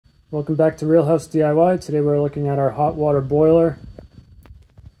Welcome back to Real House DIY. Today we're looking at our hot water boiler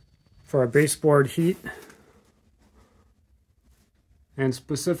for our baseboard heat. And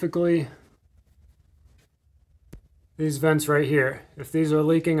specifically, these vents right here. If these are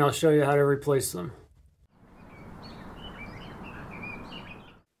leaking, I'll show you how to replace them.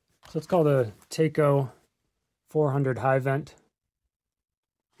 So it's called a Taco 400 high vent.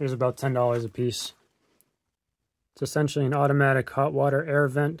 There's about $10 a piece. It's essentially an automatic hot water air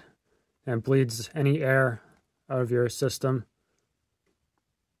vent and bleeds any air out of your system.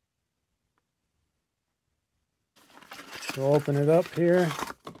 We'll open it up here.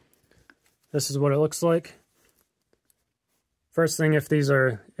 This is what it looks like. First thing, if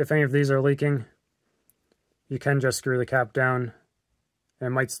any of these are leaking, you can just screw the cap down and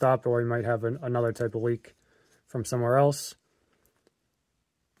it might stop, or you might have another type of leak from somewhere else.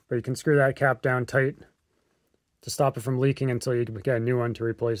 But you can screw that cap down tight to stop it from leaking until you can get a new one to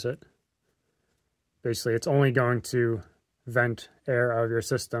replace it. Basically, it's only going to vent air out of your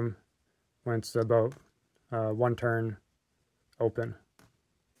system when it's about one turn open.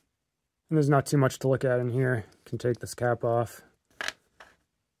 And there's not too much to look at in here. You can take this cap off.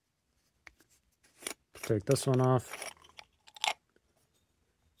 Take this one off.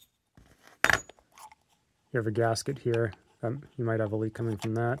 You have a gasket here. You might have a leak coming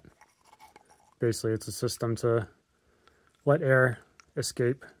from that. Basically, it's a system to let air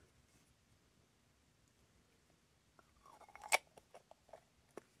escape.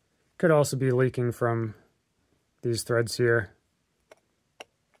 Could also be leaking from these threads here.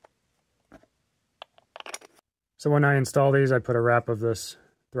 So when I install these, I put a wrap of this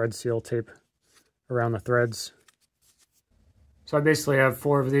thread seal tape around the threads. So I basically have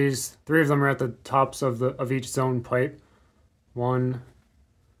 4 of these. 3 of them are at the tops of each zone pipe. 1,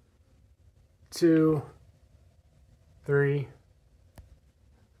 2, 3,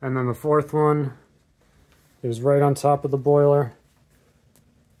 and then the 4th one is right on top of the boiler.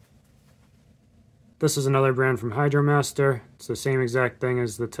 This is another brand from Hydromaster. It's the same exact thing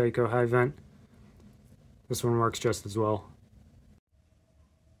as the Taco high vent. This one works just as well.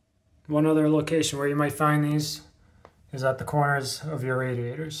 One other location where you might find these is at the corners of your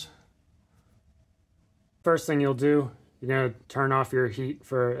radiators. First thing you'll do, you're going to turn off your heat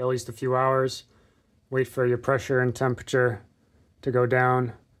for at least a few hours. Wait for your pressure and temperature to go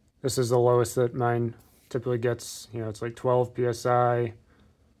down. This is the lowest that mine typically gets. It's like 12 psi,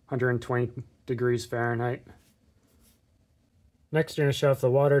 120 degrees Fahrenheit. Next, you're going to shut off the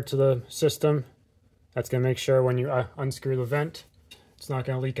water to the system. That's going to make sure when you unscrew the vent, it's not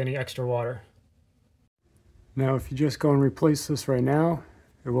going to leak any extra water. Now, if you just go and replace this right now,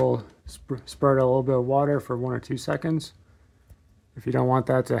 it will spurt a little bit of water for 1 or 2 seconds. If you don't want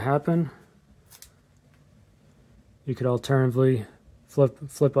that to happen, you could alternatively flip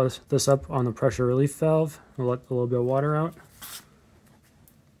this up on the pressure relief valve and let a little bit of water out.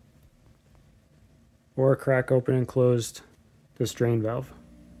 Or crack open and closed this drain valve.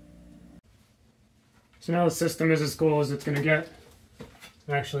 So now the system is as cool as it's going to get.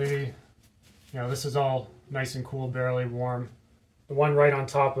 Actually, this is all nice and cool, barely warm. The one right on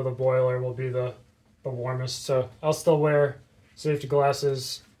top of the boiler will be the warmest. So I'll still wear safety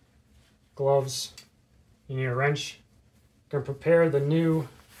glasses, gloves. You need a wrench. I'm going to prepare the new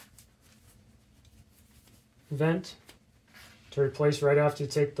vent to replace right after you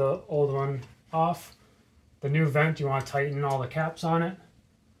take the old one off. The new vent, you want to tighten all the caps on it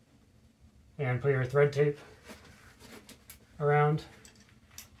and put your thread tape around.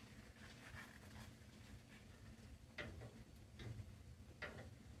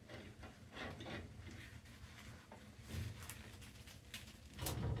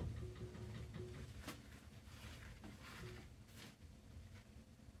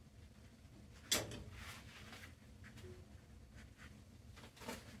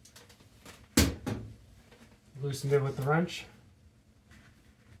 Loosened it with the wrench.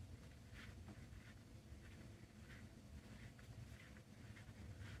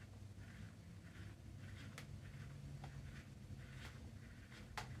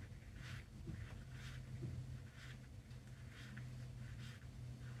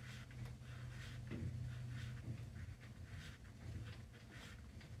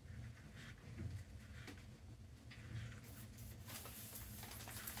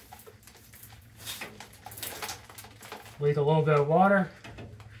 Leak a little bit of water.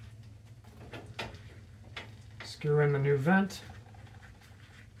 Screw in the new vent.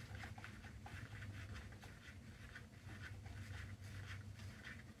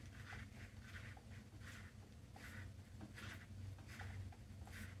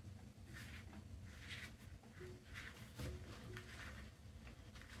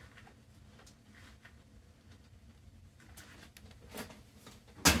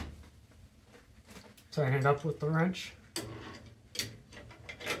 Tighten it up with the wrench.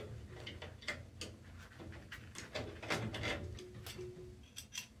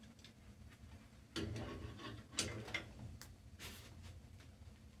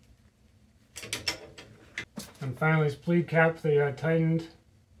 And finally, this bleed cap that you had tightened,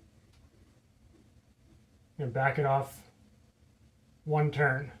 and back it off one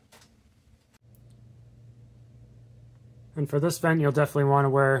turn. And for this vent, you'll definitely want to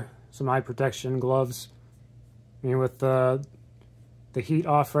wear some eye protection gloves. I mean, with the heat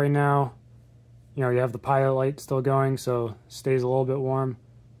off right now, you know, you have the pilot light still going, so it stays a little bit warm.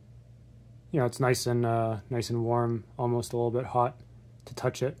 You know, it's nice and warm, almost a little bit hot to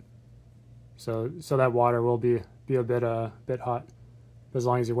touch it. So that water will be a bit hot. But as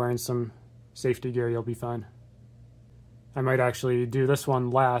long as you're wearing some safety gear, you'll be fine. I might actually do this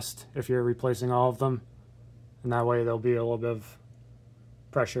one last if you're replacing all of them, and that way there'll be a little bit of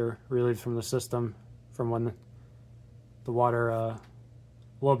pressure relieved from the system from when the water, a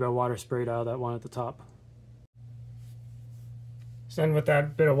little bit of water sprayed out of that one at the top. So then with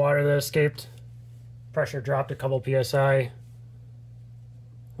that bit of water that escaped, pressure dropped a couple psi.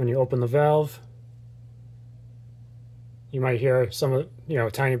 When you open the valve, you might hear some of,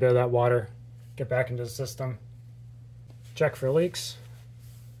 a tiny bit of that water get back into the system. Check for leaks,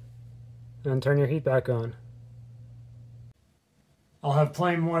 and then turn your heat back on. I'll have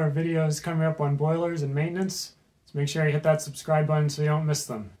plenty more videos coming up on boilers and maintenance, so make sure you hit that subscribe button so you don't miss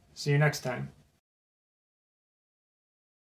them. See you next time.